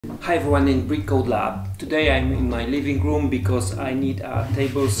Hi everyone in Code Lab. Today I'm in my living room because I need a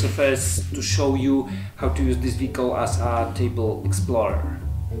table surface to show you how to use this vehicle as a table explorer.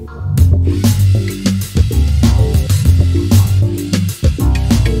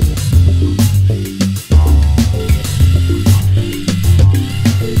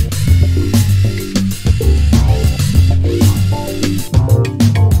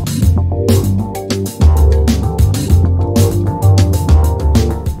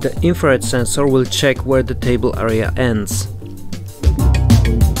 The infrared sensor will check where the table area ends.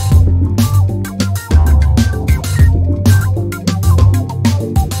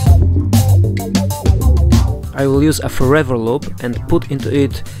 I will use a forever loop and put into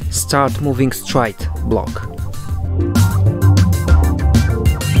it Start Moving Straight block.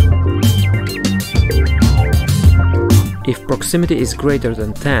 If proximity is greater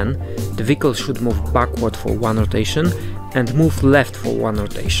than 10, the vehicle should move backward for one rotation and move left for one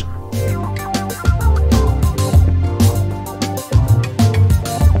rotation.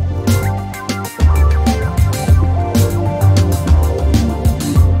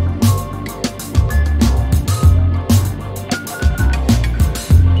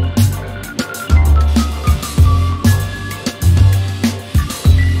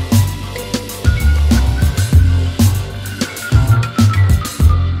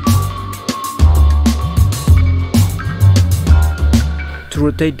 To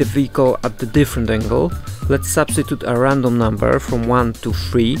rotate the vehicle at the different angle, let's substitute a random number from 1 to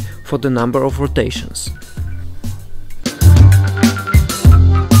 3 for the number of rotations.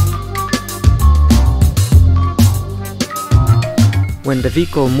 When the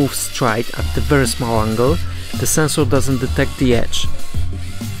vehicle moves straight at the very small angle, the sensor doesn't detect the edge.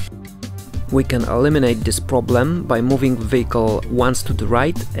 We can eliminate this problem by moving the vehicle once to the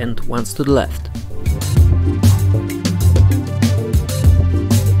right and once to the left.